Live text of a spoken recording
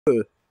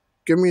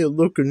Give me a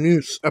local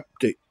news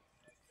update.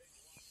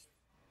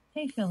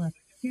 Hey Philip,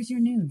 here's your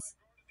news.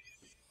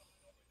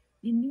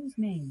 In News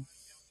Maine,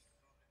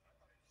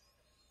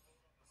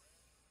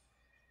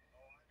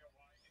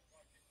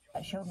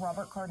 that showed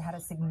Robert Card had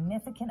a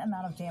significant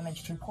amount of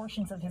damage to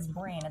portions of his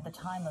brain at the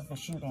time of the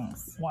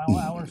shootings. While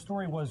our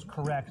story was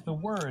correct, the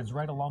words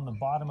right along the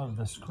bottom of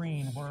the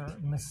screen were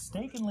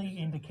mistakenly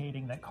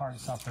indicating that Card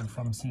suffered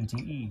from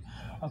CTE.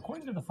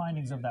 According to the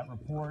findings of that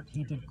report,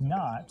 he did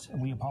not.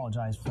 We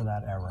apologize for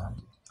that error.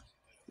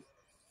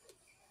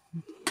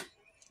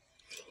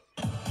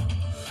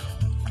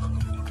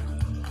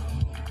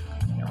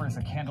 There is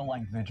a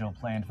candlelight vigil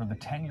planned for the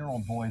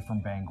 10-year-old boy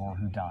from Bangor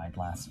who died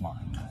last month.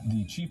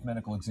 The chief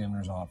medical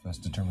examiner's office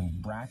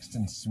determined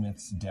Braxton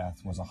Smith's death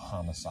was a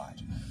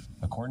homicide.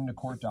 According to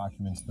court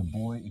documents, the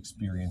boy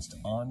experienced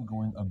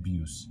ongoing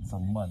abuse for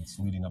months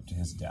leading up to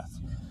his death.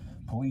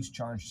 Police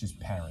charged his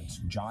parents,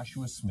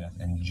 Joshua Smith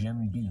and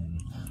Jem Bean,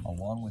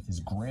 along with his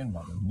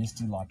grandmother,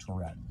 Misty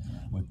LaTourette,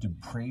 with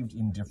depraved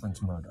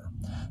indifference murder.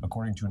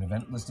 According to an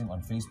event listing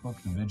on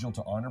Facebook, the vigil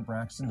to honor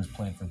Braxton is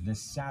planned for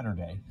this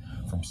Saturday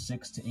from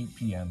 6 to 8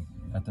 p.m.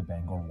 at the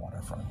Bangor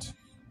waterfront.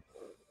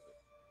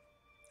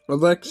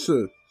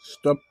 Alexa,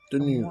 stop the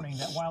news.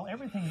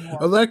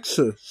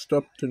 Alexa,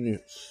 stop the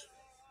news.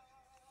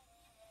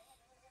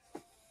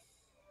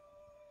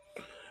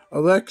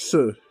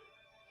 Alexa,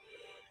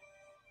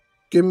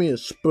 give me a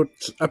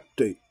sports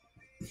update.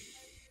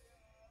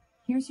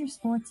 here's your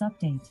sports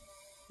update.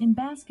 In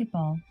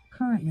basketball,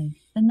 currently,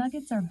 the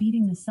Nuggets are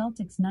beating the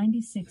Celtics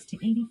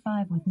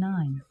 96-85 with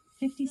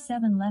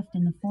 9:57 left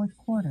in the fourth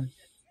quarter.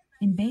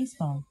 In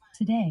baseball,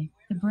 today,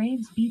 the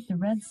Braves beat the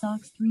Red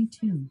Sox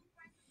 3-2.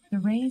 The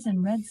Rays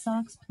and Red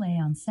Sox play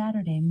on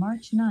Saturday,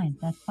 March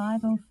 9th at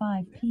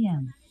 5:05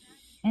 p.m.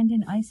 And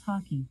in ice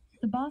hockey,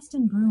 the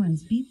Boston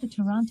Bruins beat the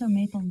Toronto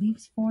Maple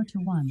Leafs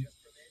 4-1.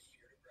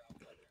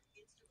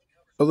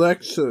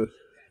 Alexa,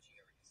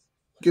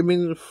 give me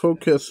the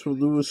forecast for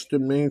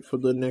Lewiston, Maine for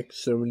the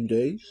next 7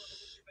 days.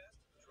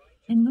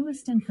 In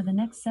Lewiston for the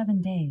next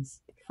 7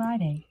 days,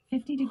 Friday,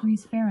 50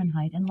 degrees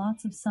Fahrenheit and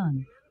lots of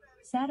sun.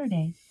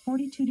 Saturday,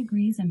 42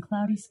 degrees and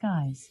cloudy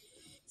skies.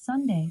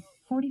 Sunday,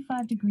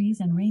 45 degrees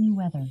and rainy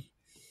weather.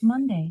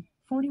 Monday,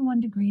 41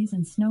 degrees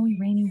and snowy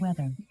rainy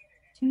weather.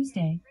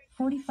 Tuesday,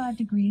 45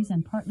 degrees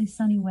and partly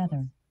sunny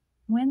weather.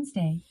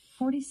 Wednesday,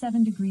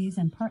 47 degrees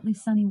and partly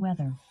sunny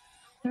weather.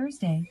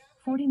 Thursday,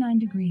 49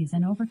 degrees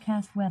and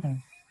overcast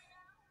weather.